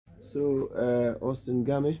So, Austin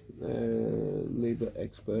Game, labor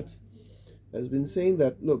expert, has been saying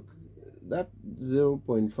that, look, that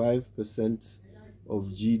 0.5% of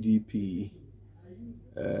GDP,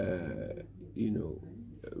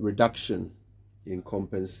 reduction in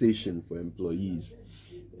compensation for employees,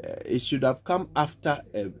 it should have come after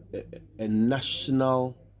a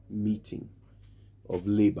national meeting of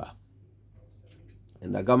labor.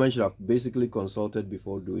 And the government should have basically consulted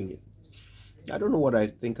before doing it. I don't know what I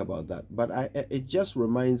think about that, but it just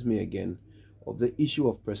reminds me again of the issue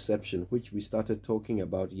of perception, which we started talking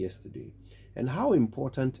about yesterday, and how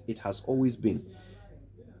important it has always been.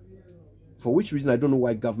 For which reason, I don't know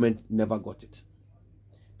why government never got it.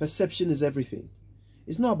 Perception is everything.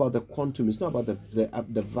 It's not about the quantum, it's not about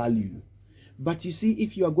the value. But you see,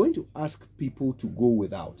 if you are going to ask people to go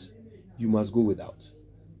without, you must go without.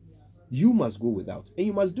 You must go without, and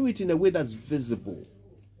you must do it in a way that's visible.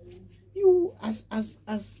 You, as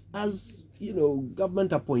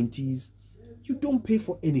government appointees, you don't pay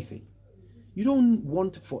for anything. You don't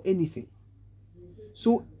want for anything.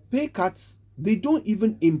 So pay cuts, they don't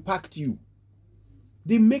even impact you.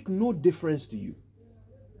 They make no difference to you.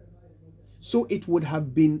 So it would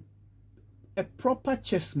have been a proper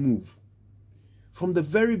chess move from the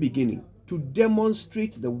very beginning to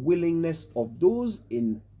demonstrate the willingness of those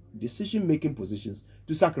in decision-making positions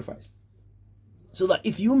to sacrifice. So that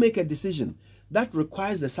if you make a decision that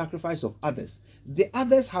requires the sacrifice of others, the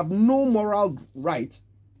others have no moral right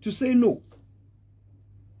to say no.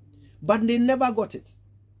 But they never got it.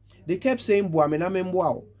 They kept saying,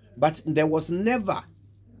 but there was never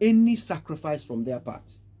any sacrifice from their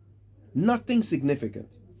part. Nothing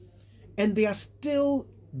significant. And they are still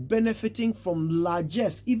benefiting from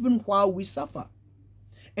largesse even while we suffer.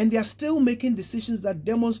 And they are still making decisions that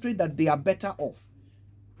demonstrate that they are better off.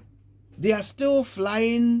 They are still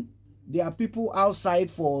flying their people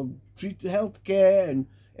outside for health care and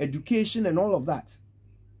education and all of that.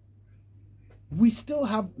 We still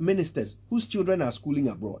have ministers whose children are schooling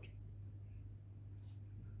abroad.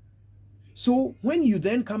 So when you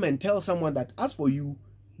then come and tell someone that, as for you,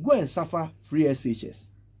 go and suffer free SHS.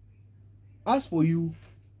 As for you,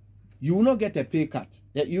 you will not get a pay cut.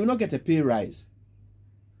 You will not get a pay rise.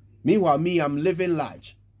 Meanwhile, me, I'm living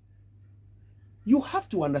large. You have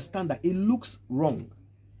to understand that it looks wrong.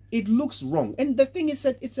 It looks wrong. And the thing is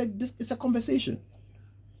that it's a conversation.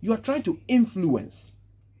 You are trying to influence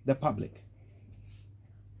the public.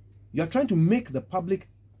 You are trying to make the public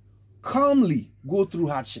calmly go through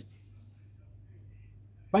hardship.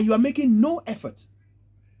 But you are making no effort.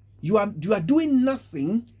 You are doing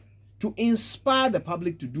nothing to inspire the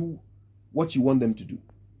public to do what you want them to do.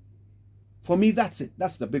 For me, that's it.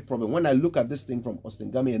 That's the big problem. When I look at this thing from Austin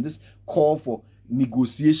Game and this call for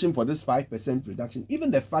negotiation for this 5% reduction, even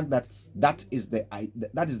the fact that that is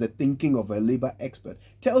the thinking of a labor expert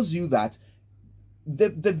tells you that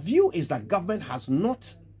the view is that government has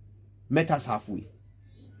not met us halfway.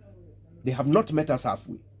 They have not met us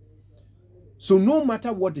halfway. So no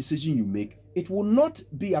matter what decision you make, it will not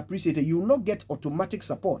be appreciated. You will not get automatic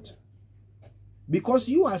support because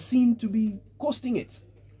you are seen to be costing it.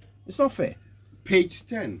 It's not fair. Page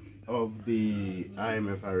 10 of the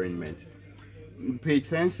IMF arrangement. Page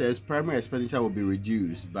 10 says primary expenditure will be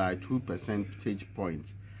reduced by 2 percentage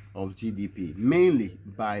points of GDP, mainly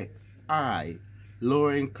by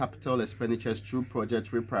lowering capital expenditures through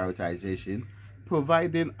project reprioritization,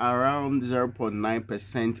 providing around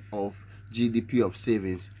 0.9% of GDP of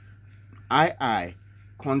savings.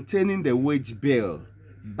 Containing the wage bill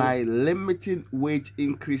by limiting wage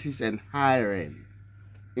increases and hiring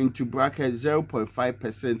into bracket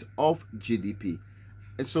 0.5% of GDP.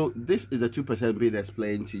 And so this is the 2% being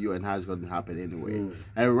explained to you and how it's going to happen anyway.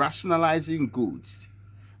 And rationalizing goods.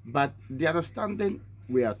 But the understanding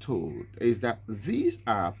we are told is that these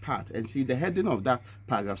are part, and see the heading of that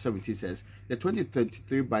paragraph 17 says the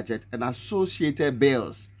 2023 budget and associated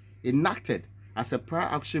bills enacted as a prior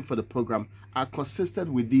action for the program are consistent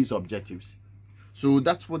with these objectives. So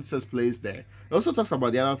that's what it says placed there. It also talks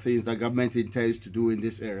about the other things that government intends to do in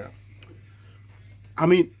this area. I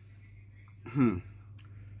mean,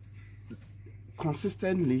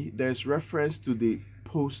 consistently there's reference to the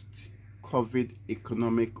post-COVID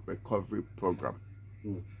economic recovery program,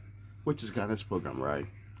 which is Ghana's program, right?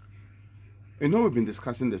 You know, we've been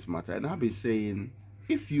discussing this matter, and I've been saying,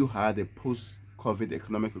 if you had a post-COVID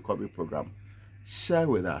economic recovery program, share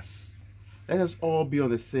with us. Let us all be on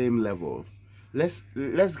the same level. Let's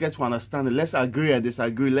get to understand it. Let's agree and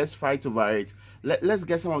disagree. Let's fight over it. Let's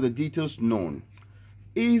get some of the details known.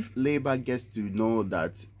 If Labour gets to know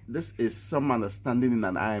that this is some understanding in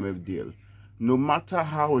an IMF deal, no matter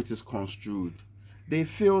how it is construed, they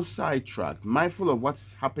feel sidetracked, mindful of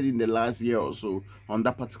what's happened in the last year or so on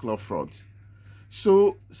that particular front.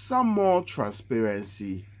 So some more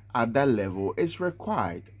transparency at that level is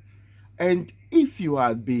required. And if you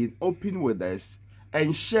had been open with us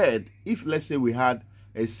and shared, if let's say we had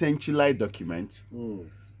a centralized document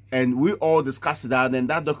and we all discussed that, and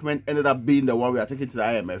that document ended up being the one we are taking to the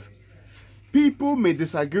IMF, people may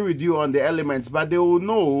disagree with you on the elements, but they will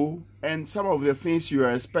know, and some of the things you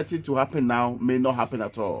are expecting to happen now may not happen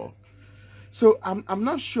at all. So I'm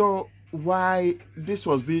not sure why this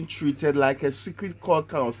was being treated like a secret court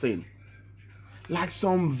kind of thing, like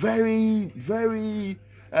some very, very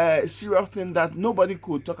serious thing that nobody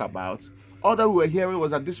could talk about. All that we were hearing was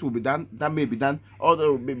that this will be done, that may be done, all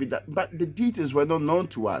that may be done, but the details were not known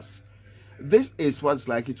to us. This is what's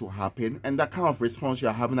likely to happen, and that kind of response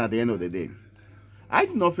you're having at the end of the day. I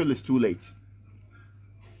do not feel it's too late.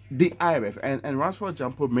 The IMF, and Ransford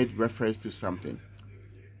Jampo made reference to something.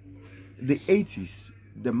 The 80s,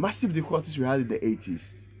 the massive difficulties we had in the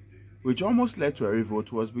 80s, which almost led to a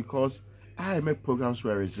revolt, was because IMF programs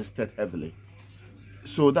were resisted heavily.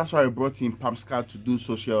 So that's why I brought in PAMSCA to do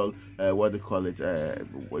social,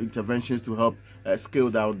 interventions to help scale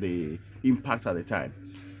down the impact at the time.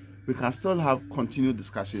 We can still have continued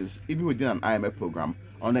discussions, even within an IMF program,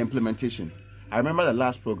 on the implementation. I remember the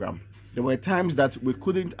last program, there were times that we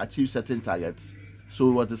couldn't achieve certain targets. So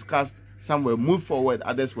we were discussed, some were moved forward,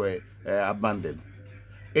 others were abandoned.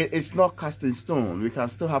 It's not cast in stone. We can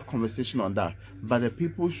still have conversation on that. But the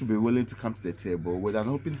people should be willing to come to the table with an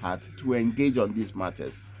open heart to engage on these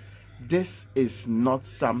matters. This is not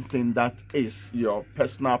something that is your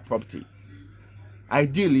personal property.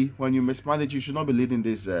 Ideally, when you mismanage, you should not be leading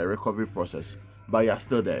this recovery process, but you are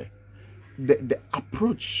still there. The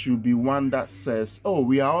approach should be one that says, oh,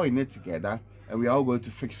 we are all in it together, and we are all going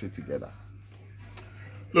to fix it together.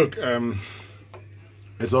 Look,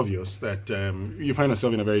 it's obvious that you find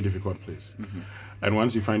yourself in a very difficult place. And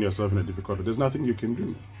once you find yourself in a difficult place, there's nothing you can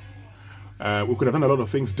do. We could have done a lot of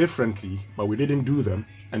things differently, but we didn't do them,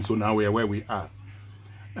 and so now we are where we are.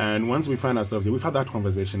 And once we find ourselves here, we've had that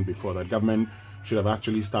conversation before, that government should have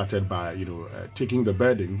actually started by, taking the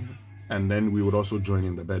burden, and then we would also join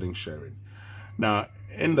in the burden sharing. Now,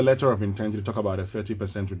 in the letter of intent, they talk about a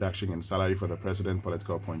 30% reduction in salary for the president,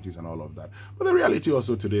 political appointees, and all of that. But the reality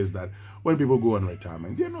also today is that when people go on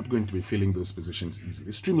retirement, they're not going to be filling those positions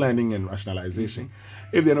easily. Streamlining and rationalization.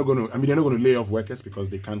 If they're not going to, they're not going to lay off workers because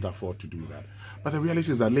they can't afford to do that. But the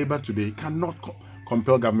reality is that labor today cannot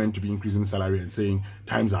compel government to be increasing salary and saying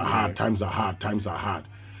times are hard, times are hard, times are hard.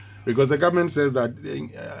 Because the government says that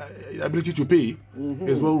ability to pay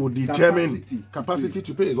is what will determine, capacity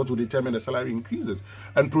to pay is what will determine the salary increases.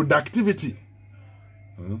 And productivity.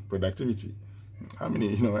 Productivity.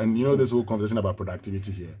 This whole conversation about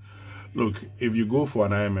productivity here. Look, if you go for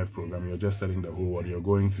an IMF program, you're just telling the whole world you're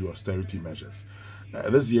going through austerity measures.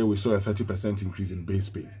 This year we saw a 30% increase in base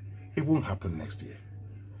pay. It won't happen next year.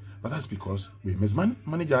 But that's because we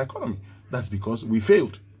mismanaged our economy. That's because we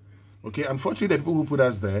failed. Okay, unfortunately, the people who put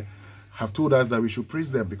us there have told us that we should praise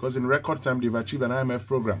them because in record time they've achieved an IMF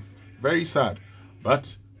program. Very sad.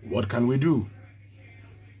 But what can we do?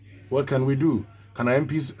 What can we do? Can our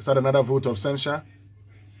MPs start another vote of censure?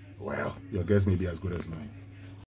 Well, your guess may be as good as mine.